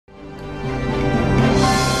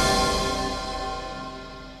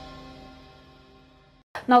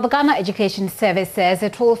Now, the Ghana Education Service says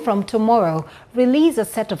it will, from tomorrow, release a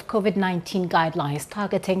set of COVID-19 guidelines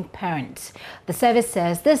targeting parents. The service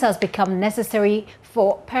says this has become necessary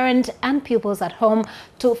for parents and pupils at home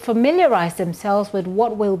to familiarize themselves with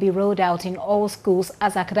what will be rolled out in all schools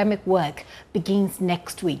as academic work begins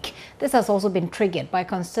next week. This has also been triggered by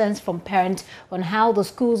concerns from parents on how the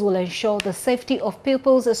schools will ensure the safety of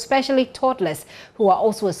pupils, especially toddlers, who are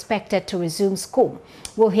also expected to resume school.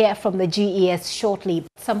 We'll hear from the GES shortly.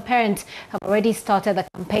 Some parents have already started the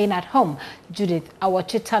campaign at home. Judith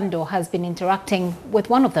Awachitando has been interacting with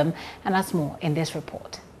one of them and has more in this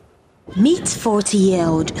report. Meet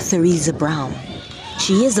 40-year-old Theresa Brown.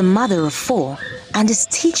 She is a mother of 4 and is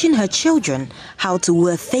teaching her children how to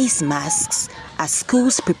wear face masks as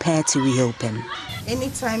schools prepare to reopen.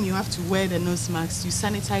 Anytime you have to wear the nose mask, you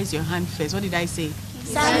sanitize your hand first. What did I say?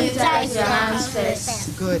 Sanitize your hands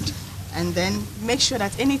first. Good. And then make sure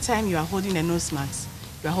that anytime you are holding a nose mask,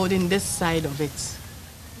 you are holding this side of it.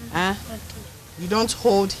 Okay. You don't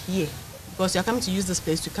hold here because you are coming to use this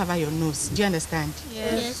place to cover your nose. Do you understand?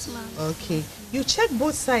 Yes, ma'am. Okay. You check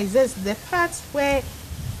both sides. There's the part where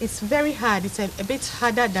it's very hard. It's a bit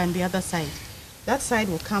harder than the other side. That side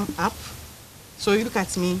will come up. So you look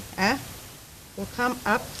at me. Will come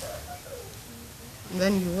up. And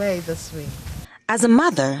then you wear it this way. As a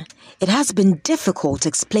mother, it has been difficult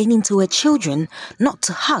explaining to her children not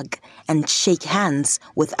to hug and shake hands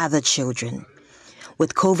with other children.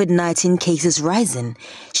 With COVID-19 cases rising,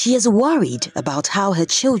 she is worried about how her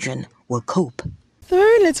children will cope. The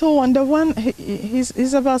very little one, the one,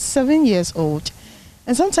 he's about 7 years old.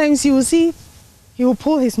 And sometimes you will see, he will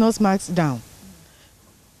pull his nose mask down.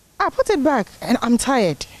 I put it back and I'm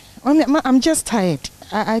tired. I'm just tired.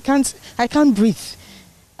 I can't breathe.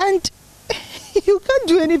 And you can't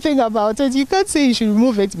do anything about it. You can't say you should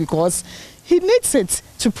remove it because he needs it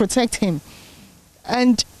to protect him.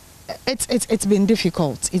 And it's been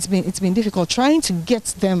difficult. It's been difficult trying to get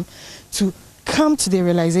them to come to the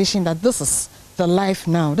realization that this is the life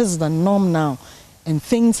now. This is the norm now. And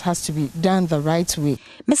things has to be done the right way.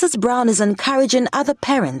 Mrs. Brown is encouraging other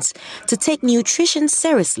parents to take nutrition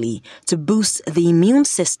seriously to boost the immune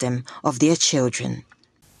system of their children.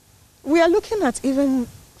 We are looking at even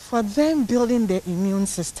for them building their immune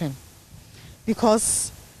system,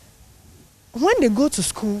 because when they go to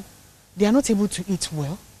school, they are not able to eat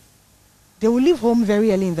well. They will leave home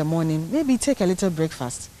very early in the morning, maybe take a little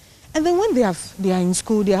breakfast. And then when they are in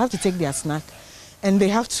school, they have to take their snack and they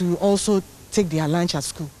have to also take their lunch at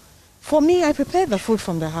school. For me, I prepare the food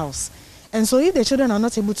from the house. And so if the children are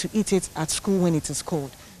not able to eat it at school when it is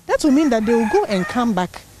cold, that will mean that they will go and come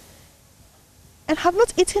back and have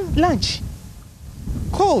not eaten lunch.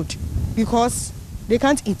 Cold, because they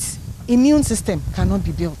can't eat. Immune system cannot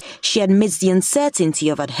be built. She admits the uncertainty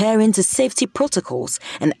of adhering to safety protocols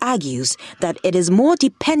and argues that it is more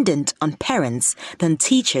dependent on parents than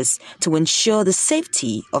teachers to ensure the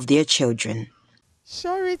safety of their children.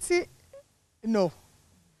 Surety, no.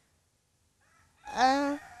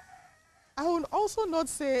 I would also not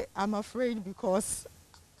say I'm afraid, because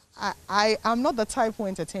I am not the type who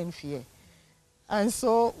entertain fear. And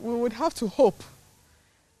so we would have to hope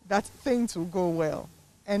that things will go well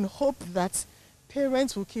and hope that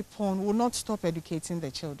parents will keep on, will not stop educating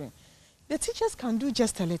their children. The teachers can do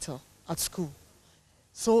just a little at school.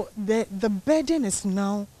 So the burden is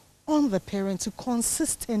now on the parents to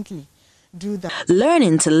consistently do that.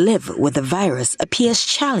 Learning to live with the virus appears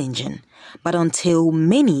challenging, but until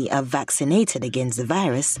many are vaccinated against the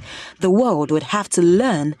virus, the world would have to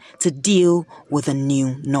learn to deal with a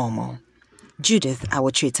new normal. Judith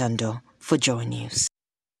Awachitando for JoyNews.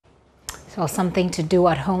 So something to do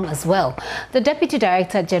at home as well. The Deputy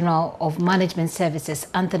Director General of Management Services,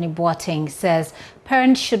 Anthony Boateng, says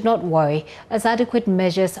parents should not worry as adequate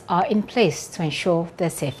measures are in place to ensure their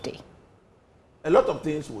safety. A lot of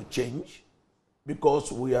things will change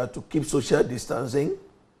because we are to keep social distancing.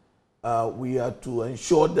 We are to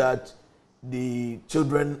ensure that the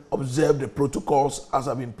children observe the protocols as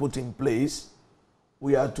have been put in place.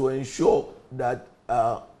 We are to ensure that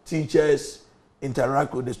teachers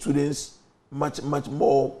interact with the students much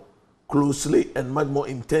more closely and much more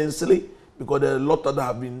intensely, because there are a lot that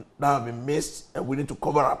have been missed and we need to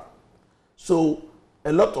cover up. So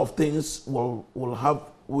a lot of things will have.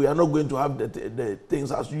 We are not going to have the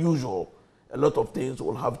things as usual. A lot of things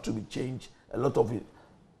will have to be changed. A lot of it,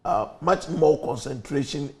 much more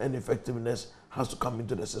concentration and effectiveness has to come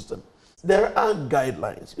into the system. There are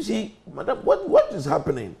guidelines. You see, madam, what is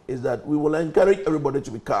happening is that we will encourage everybody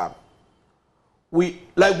to be calm.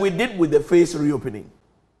 Like we did with the phase reopening,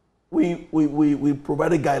 we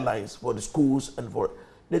provided guidelines for the schools and for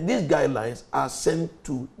that these guidelines are sent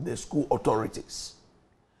to the school authorities.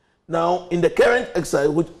 Now, in the current exercise,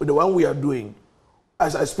 which the one we are doing,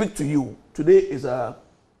 as I speak to you, today is a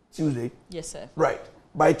Tuesday. Yes, sir. Right.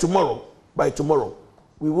 By tomorrow,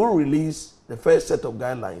 we will release the first set of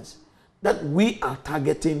guidelines that we are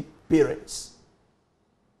targeting parents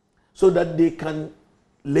so that they can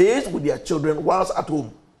liaise with their children whilst at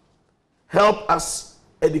home, help us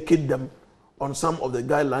educate them on some of the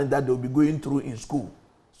guidelines that they'll be going through in school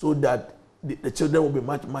so that the children will be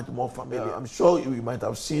much more familiar. Yeah. I'm sure you might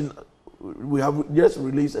have seen, we have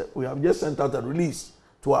just sent out a release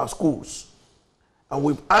to our schools. And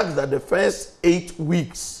we've asked that the first 8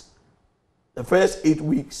 weeks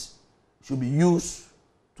should be used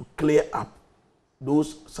to clear up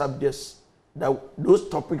those subjects, those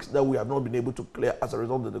topics that we have not been able to clear as a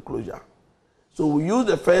result of the closure. So we use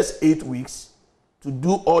the first 8 weeks to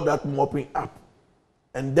do all that mopping up.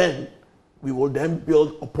 And then we will then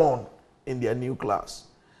build upon in their new class.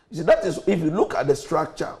 You see, that is, if you look at the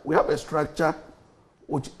structure, we have a structure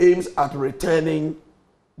which aims at returning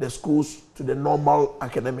the schools to the normal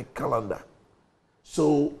academic calendar.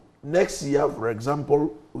 So next year, for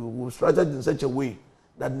example, we will structure it in such a way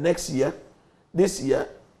that this year,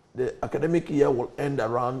 the academic year will end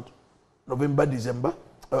around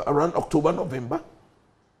around October, November.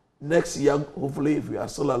 Next year, hopefully, if we are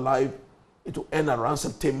still alive, it will end around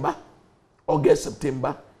August,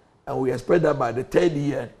 September. And we expect that by the third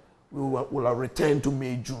year, we will have returned to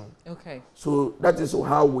May, June. Okay. So that is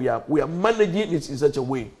how we are managing it in such a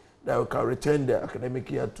way that we can return the academic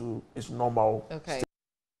year to its normal. Okay.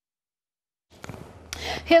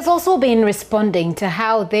 He has also been responding to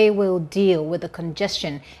how they will deal with the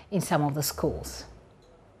congestion in some of the schools.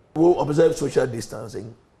 We will observe social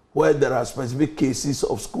distancing where there are specific cases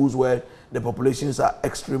of schools where the populations are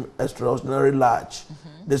extraordinarily large.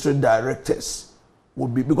 District directors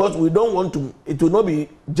would be, because we don't want to, it will not be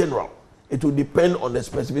general. It will depend on the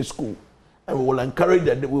specific school. And we will encourage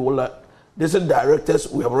that district directors,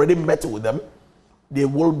 we have already met with them. They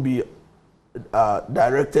will be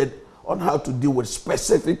directed on how to deal with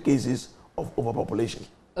specific cases of overpopulation.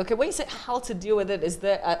 Okay, when you say how to deal with it,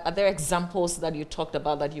 are there examples that you talked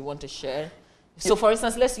about that you want to share? So for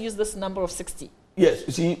instance, let's use this number of 60. Yes,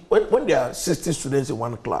 you see, when there are 60 students in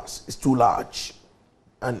one class, it's too large,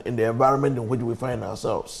 and in the environment in which we find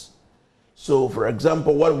ourselves. So, for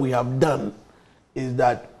example, what we have done is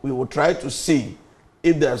that we will try to see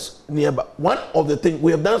if there's nearby. One of the things,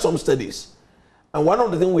 we have done some studies, and one of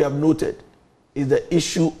the things we have noted is the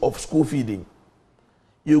issue of school feeding.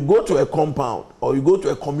 You go to a compound or you go to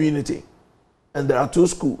a community, and there are two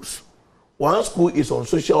schools. One school is on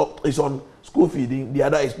school feeding, the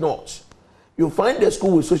other is not. You find the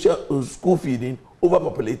school with school feeding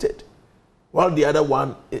overpopulated, while the other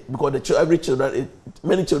one, because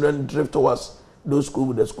many children drift towards those schools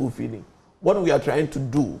with the school feeding. What we are trying to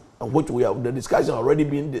do, and which the discussion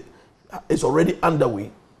is already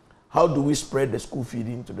underway, how do we spread the school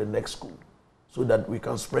feeding to the next school so that we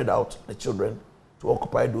can spread out the children to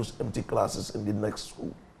occupy those empty classes in the next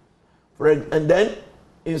school? And then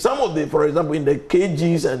in some of the, for example, in the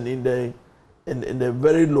KGs and in the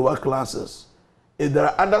very lower classes, if there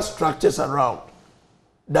are other structures around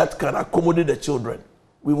that can accommodate the children,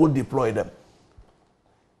 we will deploy them.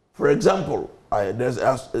 For example,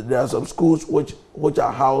 there are some schools which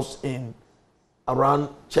are housed around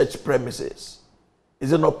church premises.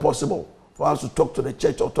 Is it not possible for us to talk to the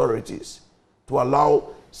church authorities to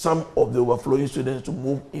allow some of the overflowing students to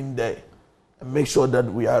move in there and make sure that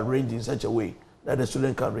we are arranged in such a way that the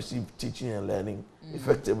student can receive teaching and learning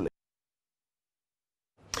effectively?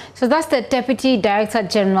 So that's the Deputy Director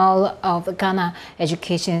General of the Ghana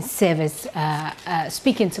Education Service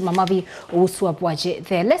speaking to Mamabi Owusu-Abuaje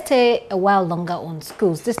there. Let's stay a while longer on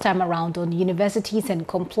schools, this time around on universities and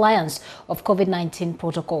compliance of COVID-19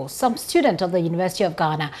 protocols. Some students of the University of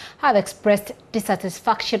Ghana have expressed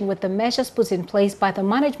dissatisfaction with the measures put in place by the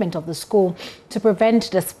management of the school to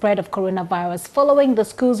prevent the spread of coronavirus following the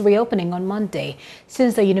school's reopening on Monday.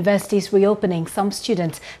 Since the university's reopening, some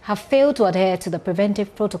students have failed to adhere to the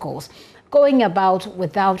preventive protocols, going about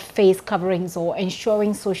without face coverings or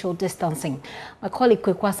ensuring social distancing. My colleague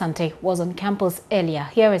Kwekwa Sante was on campus earlier.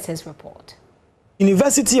 Here is his report.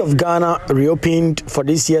 University of Ghana reopened for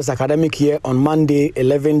this year's academic year on Monday,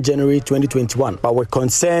 11 January 2021, but with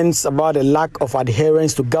concerns about the lack of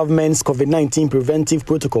adherence to government's COVID-19 preventive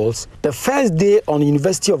protocols. The first day on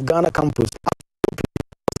University of Ghana campus,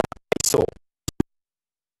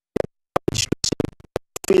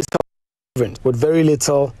 face coverings with very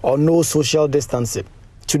little or no social distancing.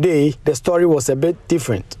 Today, the story was a bit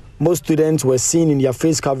different. most students were seen in their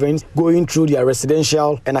face coverings going through their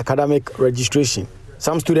residential and academic registration.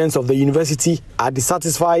 Some students of the university are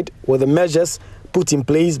dissatisfied with the measures put in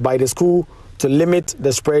place by the school to limit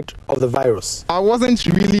the spread of the virus. I wasn't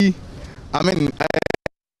really,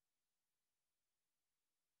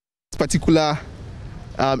 particular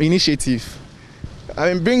initiative.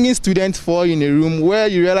 Bringing students for in a room where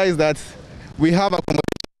you realize that we have accommodation.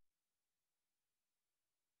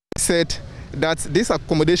 Said that this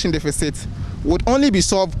accommodation deficit would only be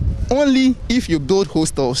solved only if you build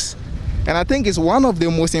hostels. And I think it's one of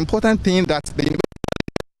the most important things that the university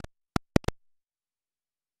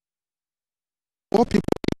people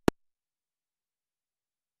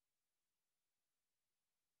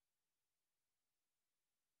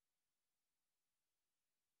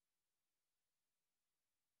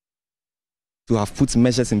to have put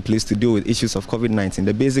measures in place to deal with issues of COVID-19.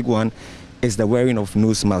 The basic one is the wearing of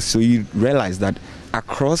nose masks. So you realize that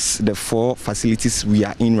across the 4 facilities we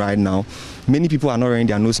are in right now, many people are not wearing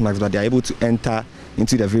their nose masks, but they are able to enter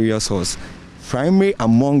into the various halls. Primary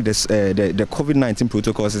among the COVID-19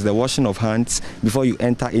 protocols is the washing of hands before you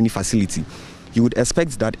enter any facility. You would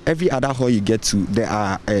expect that every other hall you get to, there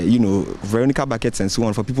are, Veronica buckets and so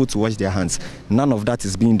on for people to wash their hands. None of that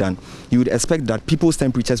is being done. You would expect that people's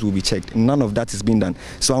temperatures will be checked. None of that is being done.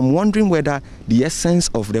 So I'm wondering whether the essence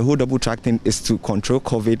of the whole double track thing is to control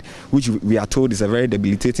COVID, which we are told is a very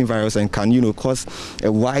debilitating virus and can, cause a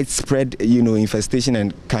widespread, infestation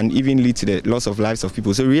and can even lead to the loss of lives of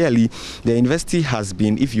people. So really, the university has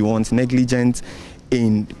been, if you want, negligent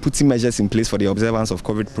in putting measures in place for the observance of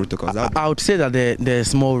COVID protocols. I would say that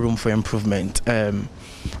there's more room for improvement.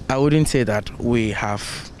 I wouldn't say that we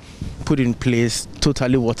have put in place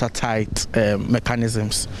totally watertight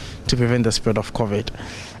mechanisms to prevent the spread of COVID.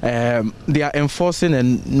 They are enforcing a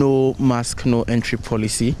no mask, no entry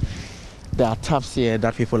policy. There are taps here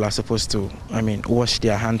that people are supposed to, wash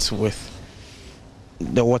their hands with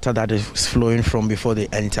the water that is flowing from before they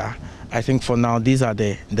enter. I think for now, these are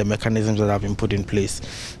the mechanisms that have been put in place.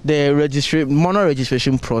 The mono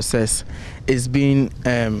registration process is being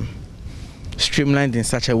streamlined in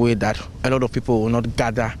such a way that a lot of people will not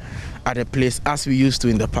gather at a place as we used to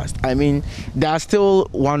in the past. There are still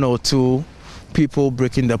 1 or 2 people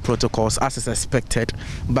breaking the protocols as is expected,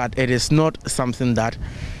 but it is not something that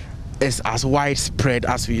is as widespread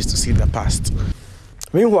as we used to see in the past.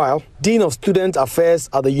 Meanwhile, Dean of Student Affairs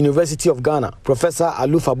at the University of Ghana, Professor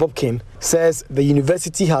Alufa Bobkin, says the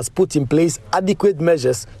university has put in place adequate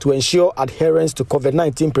measures to ensure adherence to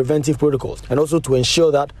COVID-19 preventive protocols and also to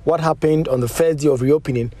ensure that what happened on the first day of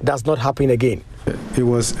reopening does not happen again. It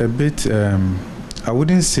was a bit, I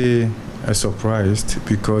wouldn't say a surprise,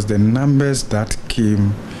 because the numbers that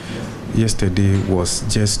came yesterday was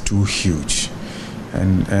just too huge.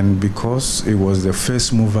 And because it was the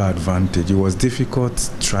first mover advantage, it was difficult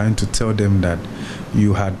trying to tell them that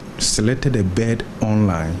you had selected a bed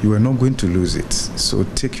online, you were not going to lose it. So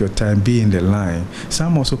take your time, be in the line.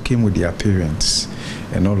 Some also came with their parents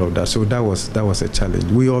and all of that. So that was a challenge.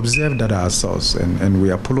 We observed that ourselves and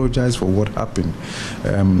we apologize for what happened.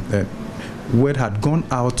 Word had gone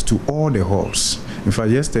out to all the halls. In fact,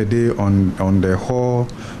 yesterday on the hall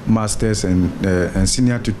masters and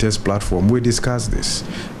senior tutors platform, we discussed this.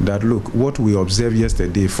 That look, what we observed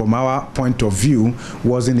yesterday, from our point of view,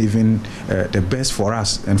 wasn't even the best for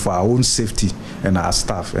us and for our own safety and our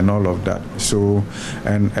staff and all of that. So,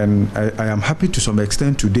 and I am happy to some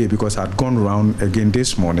extent today because I'd gone around again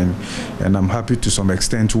this morning, and I'm happy to some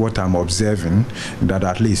extent what I'm observing, that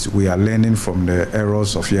at least we are learning from the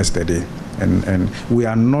errors of yesterday. And we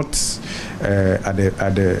are not at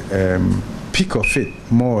the peak of it,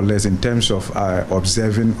 more or less, in terms of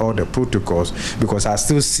observing all the protocols, because I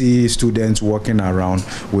still see students walking around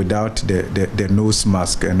without the nose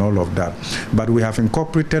mask and all of that. But we have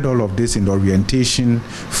incorporated all of this in the orientation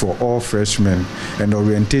for all freshmen, and the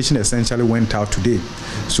orientation essentially went out today.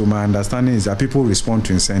 So my understanding is that people respond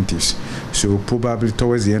to incentives. So probably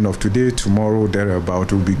towards the end of today, tomorrow,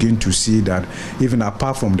 thereabout, we'll begin to see that even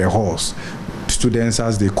apart from the halls, students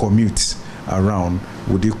as they commute around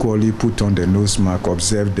would equally put on the nose mask,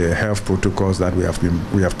 observe the health protocols that we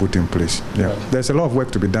have put in place. Yeah, there's a lot of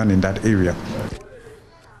work to be done in that area.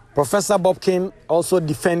 Professor Bobkin also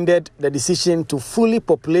defended the decision to fully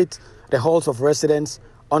populate the halls of residence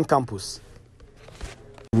on campus.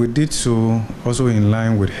 We did so also in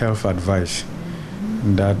line with health advice,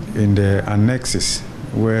 that in the annexes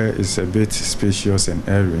where it's a bit spacious and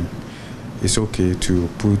airy, it's okay to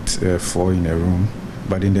put 4 in a room,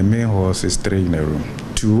 but in the main halls it's 3 in a room.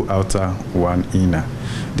 2 outer, 1 inner.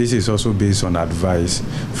 This is also based on advice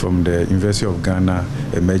from the University of Ghana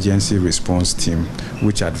Emergency Response Team,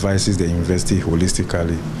 which advises the university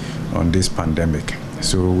holistically on this pandemic.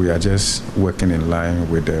 So we are just working in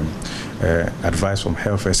line with the advice from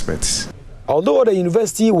health experts. Although the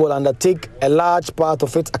university will undertake a large part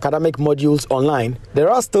of its academic modules online,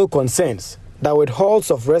 there are still concerns that with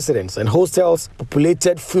halls of residence and hostels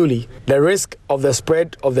populated fully, the risk of the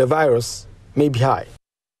spread of the virus may be high.